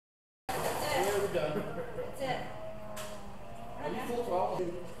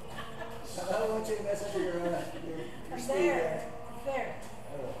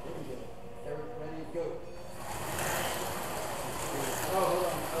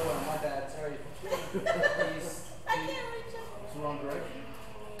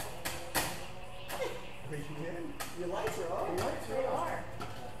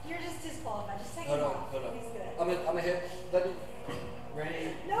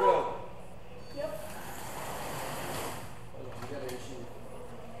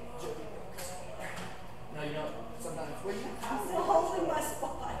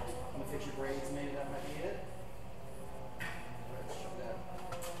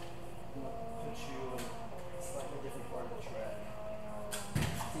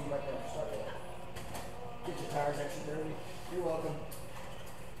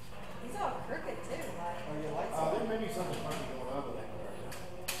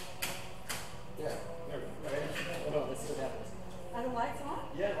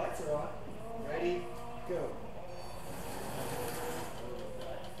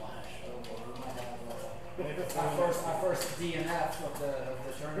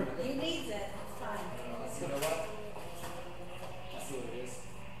the tournament. He needs it. It's fine. You know what? That's what it is.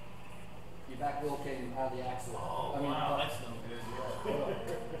 Your back wheel came out of the axle. Oh, wow, that's no good.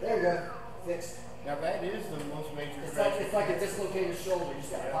 There you go. Fixed. Now that is the most major. It's like a dislocated shoulder. You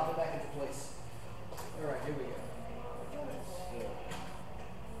just gotta pop it back into place. All right, here we go.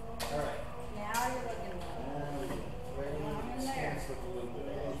 All right. Now you're looking good. Ready? Stance look a little bit.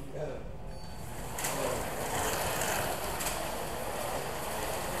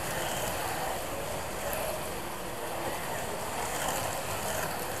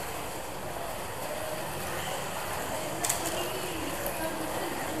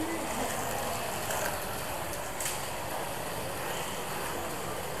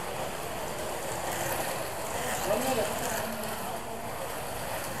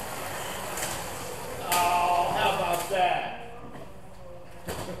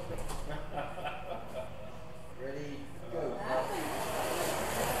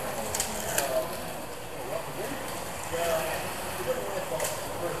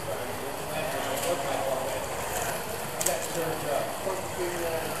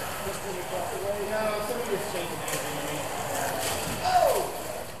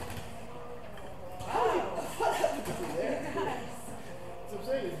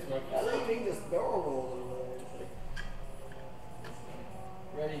 Go.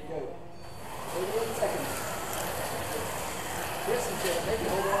 Ready, go. 31 seconds. Kristen's gonna maybe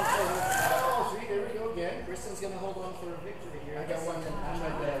hold on for oh, see, there we go again. Kristen's gonna hold on for a victory here. I got one. I'm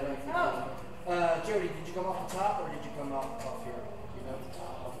right there. Jody, did you come off the top or did you come off here? You know,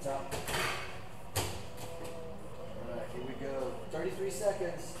 off the top. Alright, here we go. 33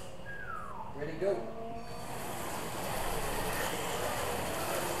 seconds. Ready, go.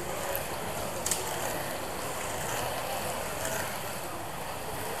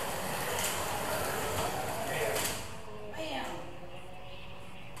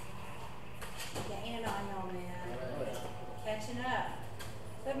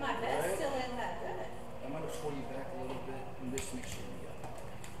 But my vest still isn't that good. I'm going to pull you back a little bit and just make sure you got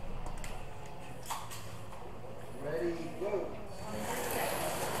it. Ready, go.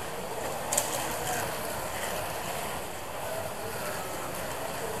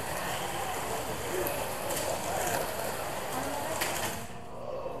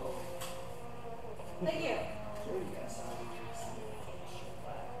 Thank you.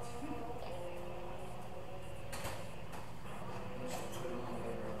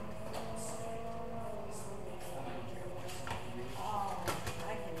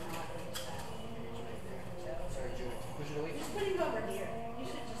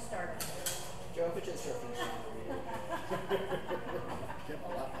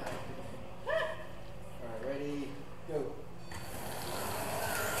 Alright, ready, go.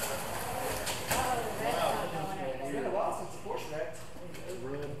 It's been a while since the Porsche wrecked.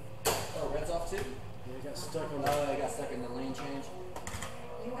 Red. Oh, red's off too? Yeah, I got stuck on I got stuck in the lane change.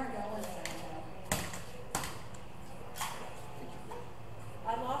 You weren't going somewhere. I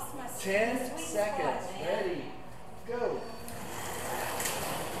lost my 10 seconds. Ready, go.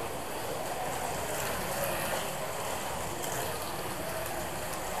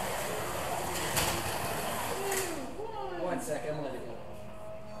 Second, let it go.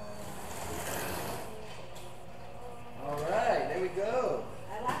 All right, there we go.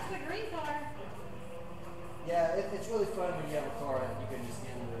 I like the green car. Yeah, it's really fun when you have a car that you can just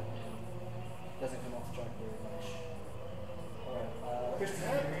get into it and it doesn't come off the track very much. All right, Kristen,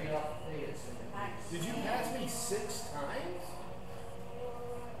 you read off the thing. Did you pass me 6 times?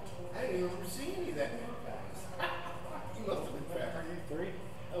 I didn't even remember seeing you that many times. You must have been fast. 3?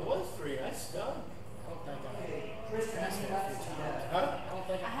 I was 3. I stunned. I don't think I did. Kristen, how many laps did you have? Huh? I don't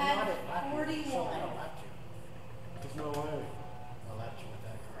think I had 41. There's no way. I lapped you with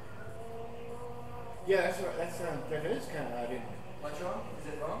that car. Yeah, that's right. That is kind of odd, isn't it? What's wrong? Is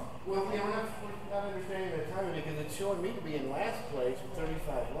it wrong? Well, we're not understanding the timing because it's showing me to be in last place with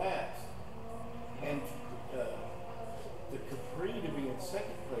 35 laps. And the Capri to be in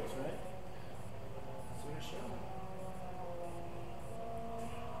second place, right? That's what it's showing.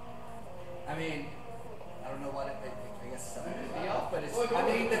 I mean, I don't know what I guess something could be off, but it's, I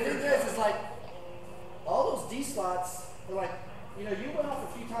mean, the thing is like, all those D slots, they're like, you know, you went off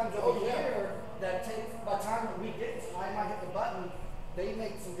a few times over here that take, by the time we get, I might hit the button, they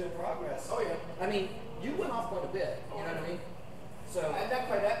make some good progress. Oh, yeah. I mean, you went off quite a bit, you know what I mean? So, not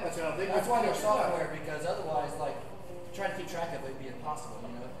quite that much, I don't think. that's why there's software, because otherwise, like, trying to keep track of it would be impossible,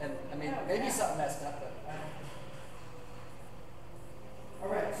 you know? And, I mean, maybe something messed up, but I don't know. All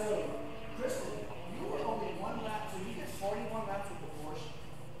right, so, Kristen, you were only 1 lap, so you did 41 laps with the Porsche.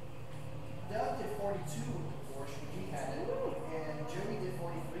 Doug did 42 with the Porsche when he had it, and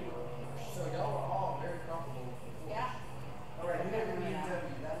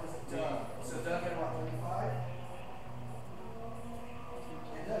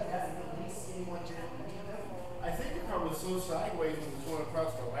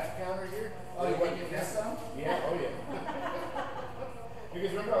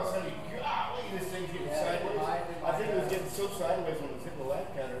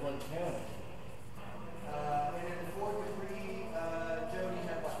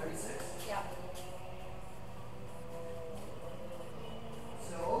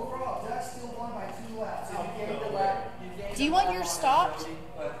you want yours stopped?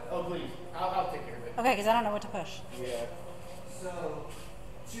 But, Oh, please. I'll take care of it. Okay, because I don't know what to push. Yeah. so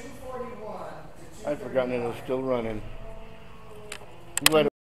 241 to 231. I'd forgotten it was still running. I'm glad